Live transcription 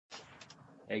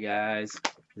Hey guys,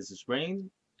 this is Rain,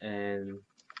 and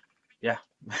yeah,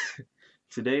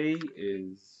 today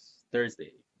is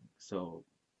Thursday. So,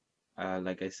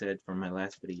 like I said from my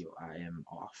last video, I am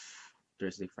off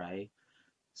Thursday, Friday.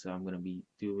 So I'm gonna be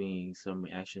doing some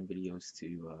reaction videos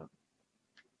to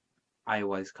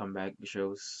I.O.I's comeback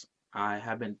shows. I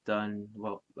haven't done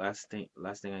well. Last thing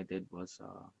I did was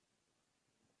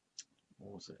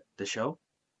what was it? The show,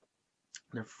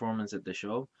 the performance at the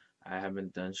show. I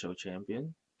haven't done show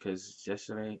champion because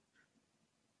yesterday,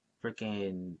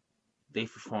 freaking, they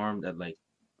performed at like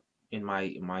in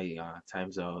my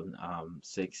time zone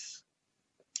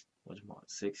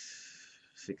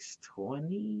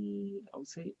 6:20, I would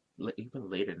say, even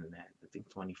later than that, I think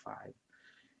 25,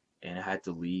 and I had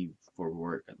to leave for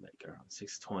work at like around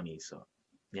 6:20. So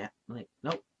yeah, I'm like,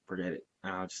 nope, forget it,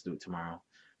 I'll just do it tomorrow.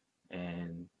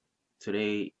 And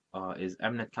today is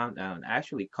Mnet Countdown. I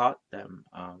actually caught them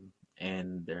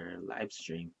in their live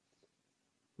stream,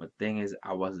 but thing is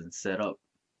I wasn't set up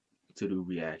to do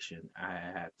reaction. I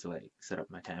had to like set up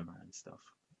my camera and stuff.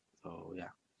 So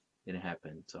yeah, didn't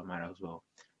happen. So I might as well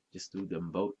just do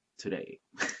them both today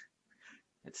at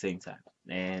the same time.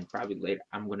 And probably later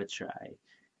I'm gonna try I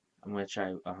don't know if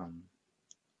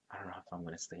I'm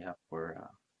gonna stay up for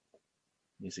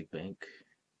Music Bank.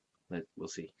 We'll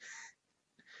see.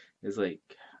 It's like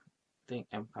I think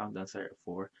M Countdown started at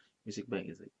 4. Music Bank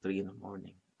is like 3 in the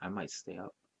morning. I might stay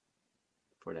up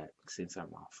for that since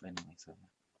I'm off anyway. So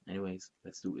anyways,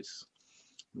 let's do this.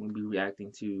 I'm gonna be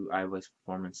reacting to I.O.I's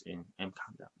performance in M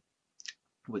Countdown,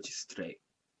 which is today.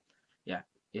 Yeah,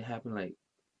 it happened like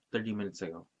 30 minutes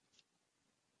ago.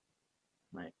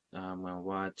 Right. I'm gonna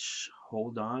watch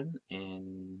Hold On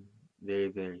and Very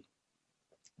Very.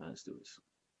 Let's do this.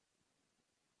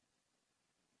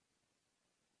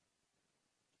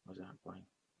 What's that point?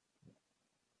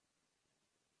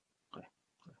 Okay.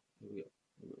 Here we go.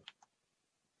 Here we go.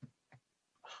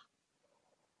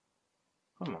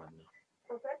 Come on now.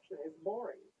 Perfection is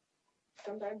boring.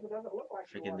 Sometimes it doesn't look like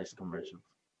Freaking this commercial.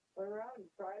 Turn around and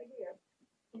try it again.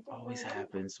 Always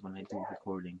happens when I do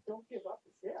recording. Don't give up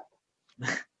the step.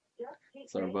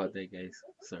 Sorry about that, guys.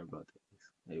 Sorry about that, guys.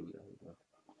 Here we go. Here we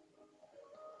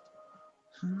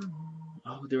go.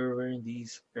 Oh, they were wearing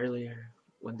these earlier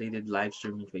when they did live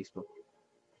streaming Facebook.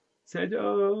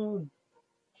 Sejong!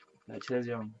 Like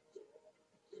Sejong.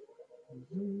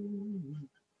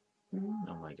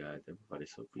 Oh my god,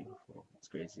 everybody's so beautiful. It's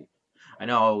crazy. I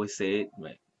know I always say it,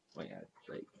 but oh my god,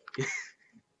 like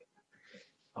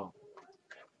oh,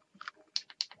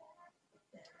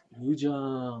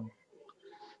 Yujong.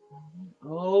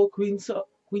 Oh, Queen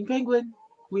Penguin.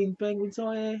 Queen Penguin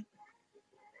Soe.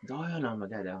 Doyon, oh my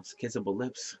god, that was kissable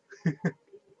lips.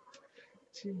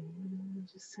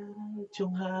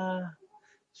 Jungha.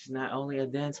 She's not only a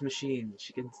dance machine,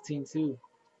 she can sing too.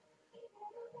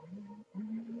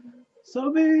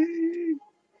 Sobi!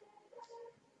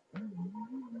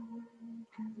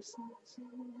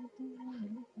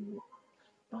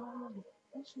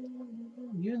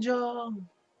 Yunjong! Oh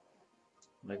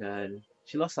my god,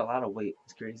 she lost a lot of weight.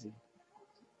 It's crazy.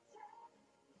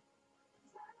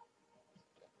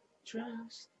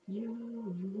 Trust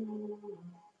you.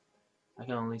 I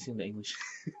can only sing the English.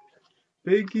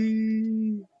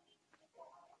 Piggy!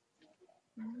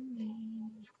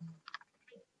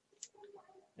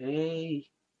 Hey,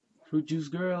 fruit juice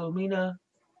girl, Mina.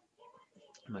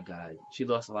 Oh my god, she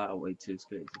lost a lot of weight too. It's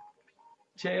crazy.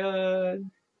 Cheon,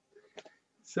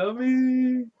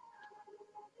 Somi.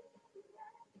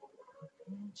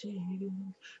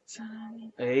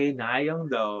 Hey, Nayoung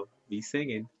though, be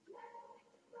singing.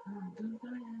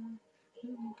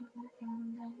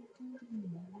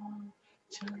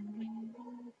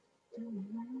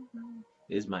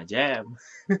 This is my jam.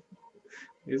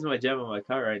 This is my jam on my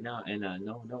car right now, and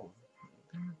no.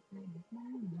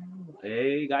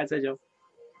 Hey, guys, I jump.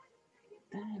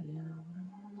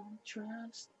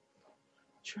 Trust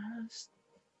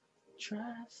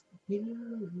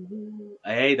you.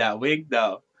 Hey, that wig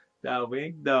though. That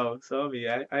wig though. Sorry,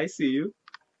 I see you.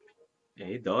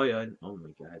 Hey, Doyon. Oh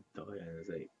my god, Doyon is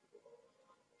like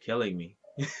killing me.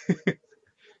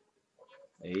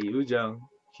 Hey, Yoojung.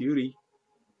 Cutie.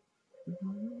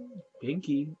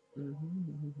 Pinky.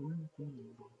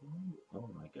 Oh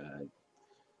my god.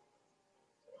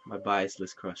 My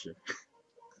biasless crusher.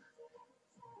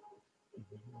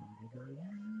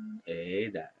 Hey,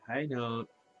 that high note.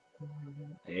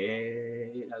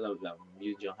 Hey, I love that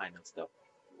Yoojung high note stuff.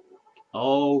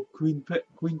 Oh, Queen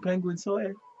Penguin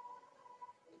Soe.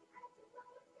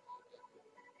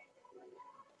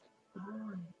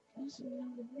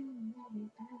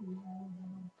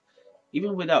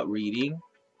 Even without reading,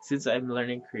 since I'm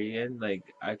learning Korean, like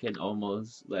I can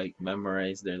almost like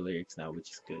memorize their lyrics now,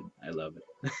 which is good. I love it.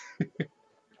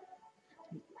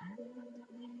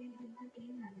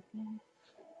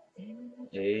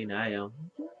 Hey, Nayo.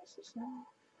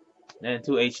 And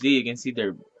 2 HD, you can see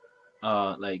their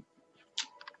like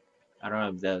I don't know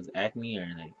if that was acne or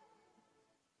like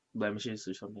blemishes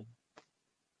or something.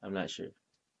 I'm not sure.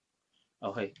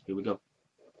 Oh hey, here we go.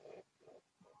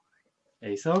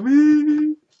 Hey,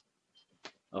 Sammy.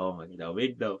 Oh my god,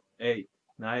 wait though. Hey,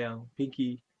 Nayang,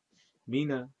 Pinky,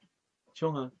 Mina,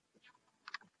 Chongha,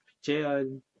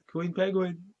 Cheon, Queen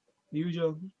Penguin,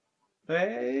 Yujong.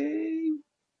 Hey,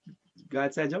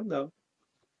 God said jump though.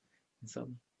 And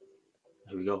some.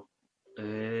 Here we go.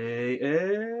 Hey,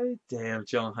 hey, damn,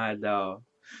 Chongha though.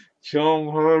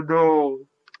 Chongha though.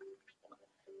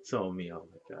 So me, oh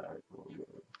my god. Oh my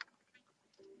god.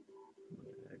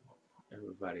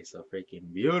 Everybody's so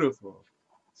freaking beautiful.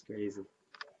 It's crazy.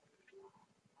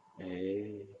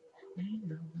 Hey. No,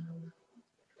 no,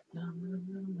 no, no,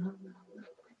 no, no, no.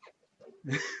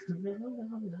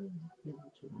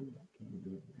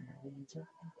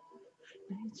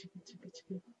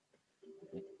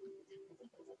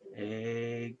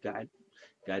 Hey, God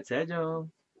said yo.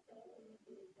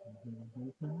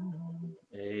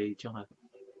 Hey, Chongha.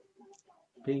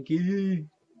 Pinky.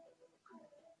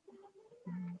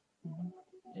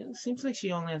 It seems like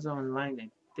she only has online, I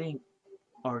think,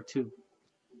 or two.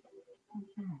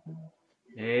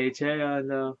 Hey, Cheon,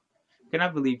 though.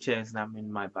 Cannot believe Cheon's not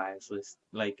in my bias list,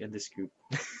 like in this group.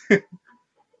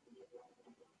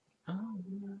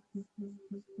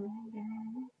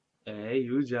 Hey,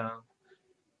 Yoojung.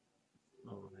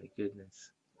 Oh my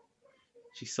goodness.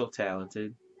 She's so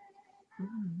talented.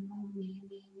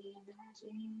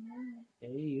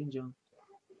 Hey, Yoonjung.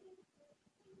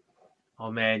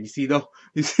 Oh man, you see though?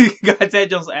 You see God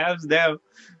Sejong's abs down.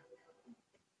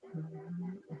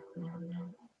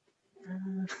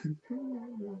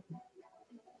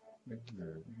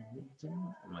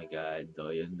 Oh my god,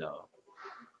 Doyeon though.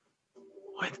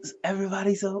 Why is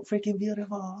everybody so freaking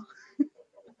beautiful?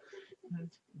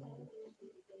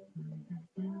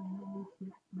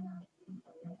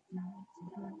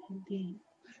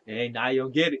 Hey, now you'll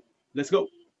get it. Let's go.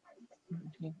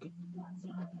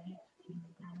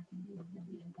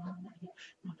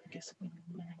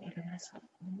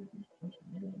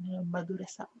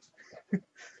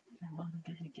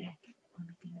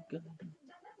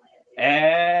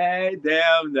 Hey,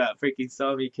 damn, that freaking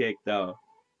saw me kick though.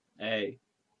 Hey.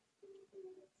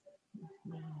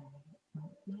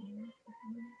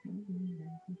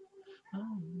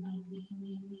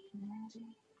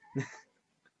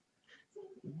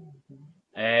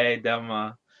 Hey,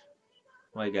 Dama.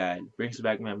 Oh my god, brings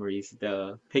back memories.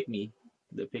 The pick me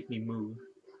move.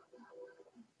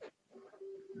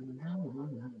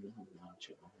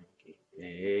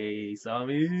 Hey,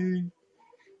 Sammy.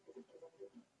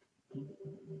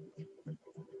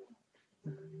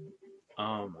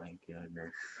 Oh my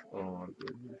goodness. Oh my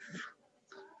goodness.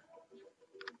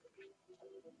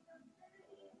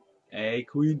 Hey,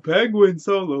 Queen Penguin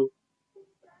solo.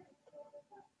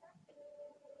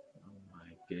 Oh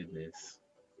my goodness.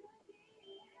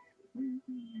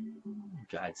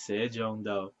 God Sejong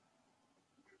though.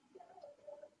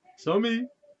 Somi,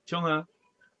 Chongha.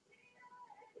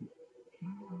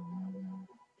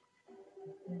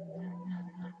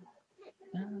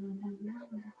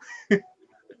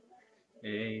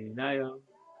 Hey, Nayo.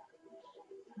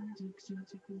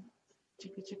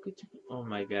 Oh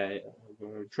my god.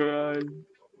 Try.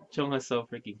 Chongha's so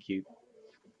freaking cute.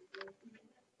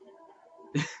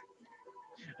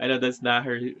 I know that's not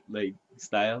her like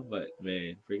style, but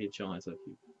man, freaking Chongha's so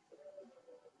cute.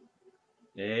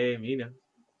 Hey, Mina.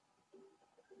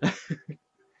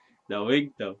 The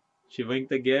wink though. She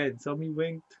winked again. Somi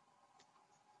winked.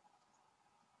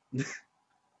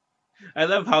 I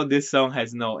love how this song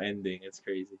has no ending. It's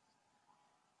crazy.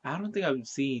 I don't think I've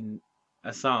seen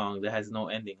a song that has no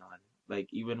ending on. Like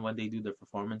even when they do the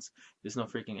performance, there's no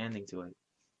freaking ending to it.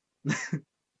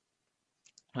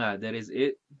 That is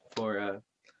it for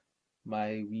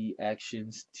my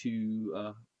reactions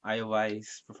to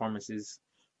I.O.I's performances.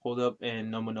 Hold Up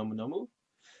and Nomu Nomu Nomu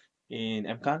in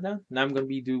MCOUNTDOWN. Now I'm gonna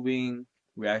be doing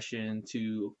reaction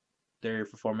to their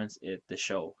performance at the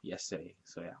show yesterday.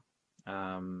 So yeah,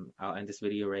 I'll end this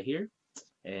video right here,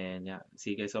 and yeah,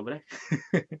 see you guys over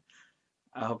there.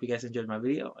 I hope you guys enjoyed my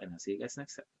video, and I'll see you guys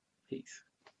next time. Peace.